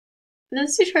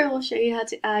This tutorial will show you how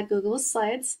to add Google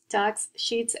Slides, Docs,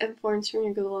 Sheets, and Forms from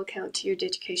your Google account to your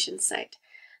Digication site.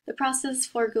 The process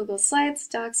for Google Slides,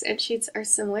 Docs, and Sheets are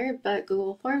similar, but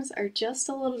Google Forms are just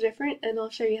a little different, and I'll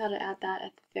show you how to add that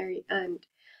at the very end.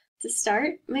 To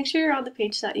start, make sure you're on the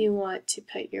page that you want to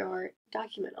put your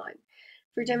document on.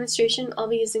 For demonstration, I'll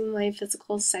be using my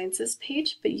Physical Sciences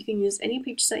page, but you can use any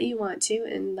page that you want to,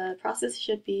 and the process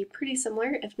should be pretty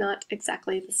similar, if not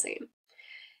exactly the same.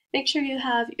 Make sure you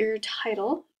have your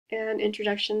title and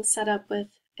introduction set up with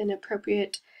an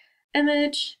appropriate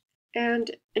image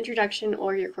and introduction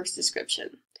or your course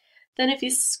description. Then if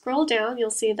you scroll down, you'll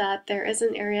see that there is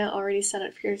an area already set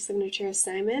up for your signature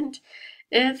assignment.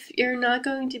 If you're not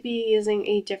going to be using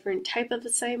a different type of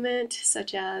assignment,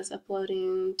 such as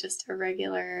uploading just a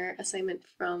regular assignment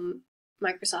from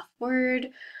Microsoft Word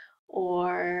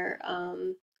or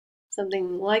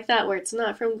something like that where it's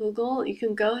not from Google, you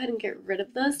can go ahead and get rid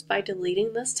of this by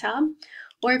deleting this tab.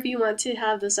 Or if you want to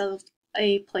have this as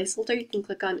a placeholder, you can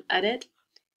click on Edit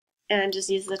and just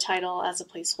use the title as a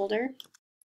placeholder.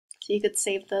 So you could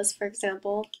save this, for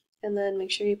example, and then make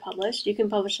sure you publish. You can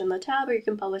publish in the tab or you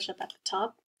can publish up at the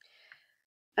top.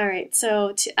 Alright,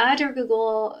 so to add your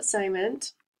Google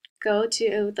assignment, go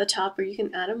to the top where you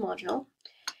can add a module.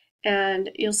 And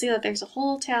you'll see that there's a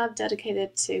whole tab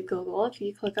dedicated to Google. If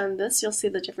you click on this, you'll see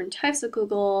the different types of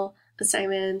Google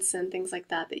assignments and things like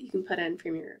that that you can put in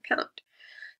from your account.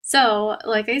 So,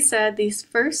 like I said, these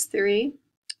first three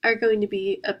are going to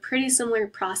be a pretty similar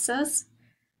process,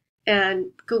 and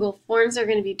Google Forms are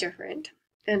going to be different.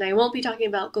 And I won't be talking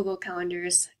about Google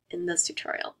Calendars in this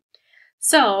tutorial.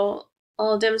 So,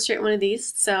 I'll demonstrate one of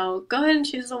these. So, go ahead and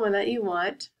choose the one that you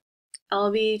want.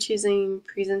 I'll be choosing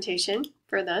Presentation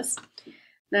for this.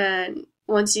 Then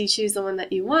once you choose the one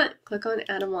that you want, click on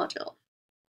Add a Module.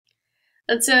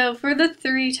 And so for the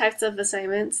three types of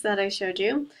assignments that I showed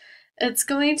you, it's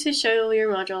going to show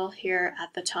your module here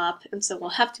at the top, and so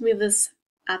we'll have to move this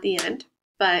at the end.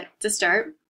 But to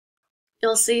start,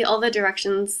 you'll see all the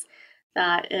directions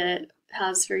that it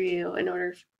has for you in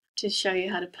order to show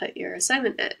you how to put your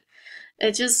assignment in.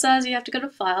 It just says you have to go to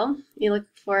File, you look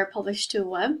for Publish to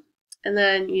Web, and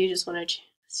then you just want to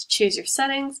choose your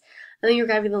settings, and then you're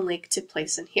grabbing the link to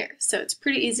place in here. So it's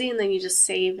pretty easy, and then you just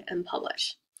save and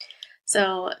publish.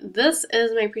 So this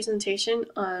is my presentation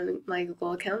on my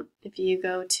Google account. If you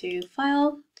go to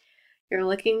File, you're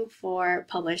looking for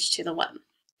Publish to the Web.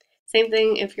 Same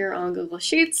thing if you're on Google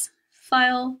Sheets,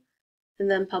 File,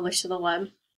 and then Publish to the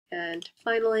Web. And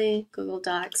finally, Google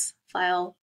Docs,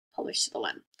 File, Publish to the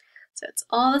Web. So it's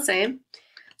all the same.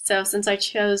 So since I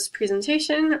chose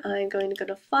Presentation, I'm going to go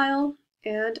to File,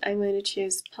 and I'm going to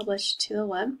choose Publish to the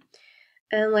Web.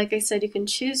 And like I said, you can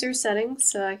choose your settings,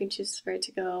 so I can choose for it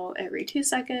to go every 2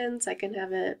 seconds, I can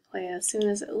have it play as soon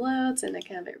as it loads, and I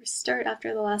can have it restart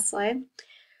after the last slide.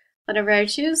 Whatever I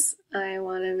choose, I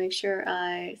want to make sure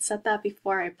I set that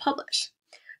before I publish.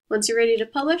 Once you're ready to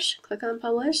publish, click on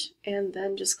Publish, and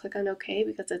then just click on OK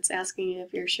because it's asking you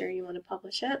if you're sure you want to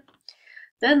publish it.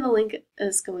 Then the link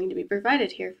is going to be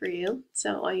provided here for you.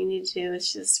 So all you need to do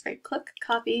is just right-click,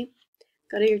 copy,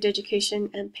 go to your Digication,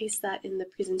 and paste that in the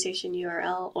presentation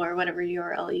URL or whatever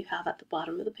URL you have at the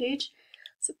bottom of the page.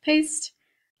 So paste,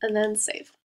 and then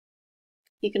save.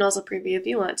 You can also preview if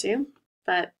you want to,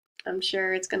 but I'm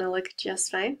sure it's going to look just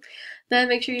fine. Then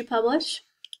make sure you publish,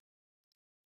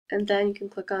 and then you can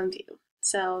click on View.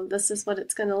 So this is what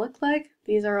it's going to look like.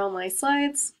 These are all my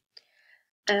slides.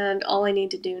 And all I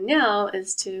need to do now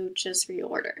is to just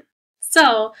reorder.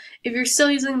 So if you're still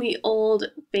using the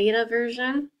old beta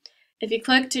version, if you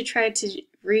click to try to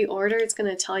reorder, it's going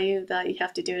to tell you that you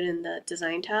have to do it in the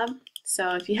Design tab.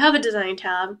 So if you have a Design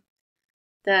tab,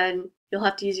 then you'll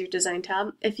have to use your Design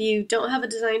tab. If you don't have a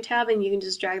Design tab and you can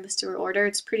just drag this to reorder,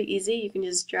 it's pretty easy. You can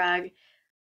just drag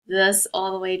this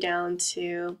all the way down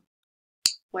to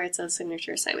where it says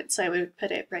Signature Assignment. So I would put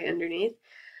it right underneath.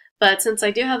 But since I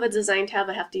do have a Design tab,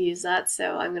 I have to use that,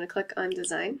 so I'm going to click on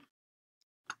Design.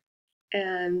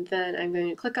 And then I'm going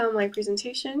to click on my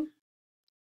presentation,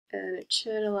 and it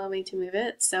should allow me to move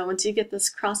it. So once you get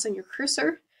this cross on your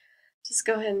cursor, just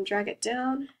go ahead and drag it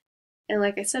down. And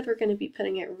like I said, we're going to be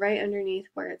putting it right underneath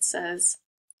where it says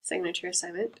Signature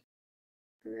Assignment.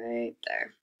 Right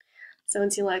there. So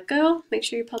once you let go, make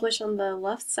sure you publish on the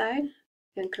left side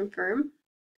and confirm.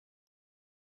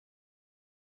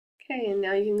 Okay, and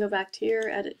now you can go back to your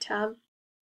Edit tab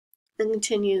and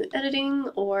continue editing,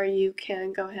 or you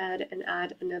can go ahead and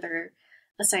add another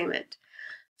assignment.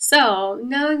 So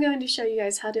now I'm going to show you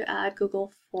guys how to add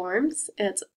Google Forms.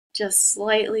 It's just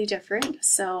slightly different.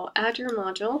 So add your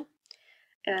module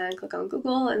and click on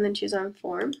Google and then choose on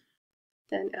Form.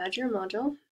 Then add your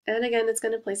module And again, it's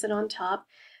going to place it on top.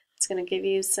 It's going to give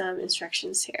you some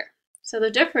instructions here. So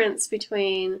the difference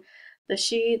between the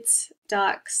sheets,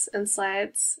 docs, and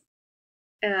slides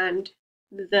and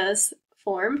this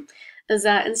form is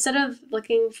that instead of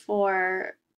looking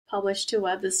for publish to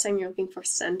web, this time you're looking for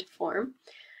send form,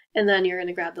 and then you're going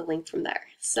to grab the link from there.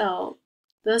 So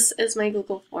this is my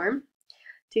Google form.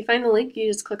 To find the link, you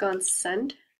just click on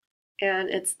send, and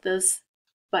it's this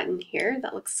button here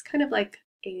that looks kind of like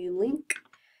a link.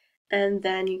 And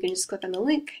then you can just click on the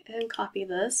link and copy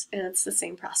this, and it's the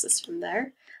same process from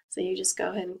there. So you just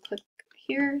go ahead and click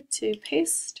here to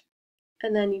paste,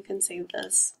 and then you can save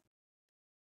this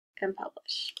and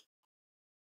publish.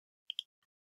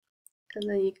 And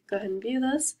then you can go ahead and view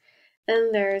this,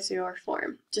 and there's your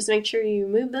form. Just make sure you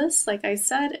move this. Like I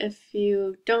said, if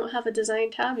you don't have a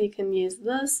design tab, you can use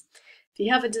this. If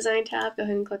you have a design tab, go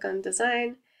ahead and click on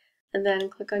design, and then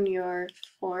click on your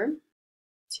form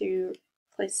to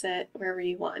place it wherever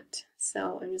you want.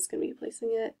 So I'm just going to be placing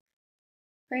it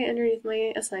right underneath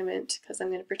my assignment because I'm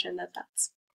going to pretend that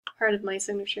that's part of my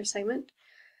signature assignment.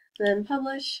 And then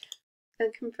publish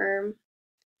and confirm,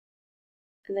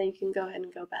 and then you can go ahead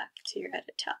and go back to your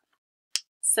edit tab.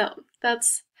 So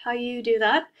that's how you do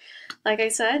that. Like I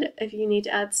said, if you need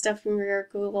to add stuff from your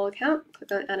Google account,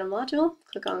 click on add a module,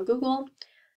 click on Google,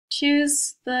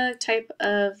 choose the type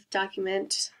of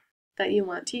document that you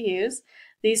want to use.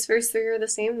 These first three are the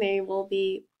same. They will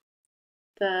be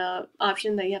the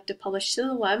option that you have to publish to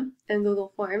the web, and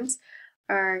Google Forms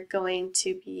are going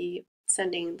to be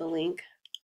sending the link,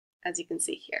 as you can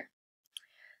see here.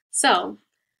 So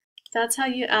that's how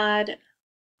you add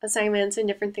assignments and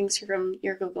different things from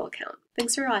your Google account.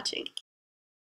 Thanks for watching.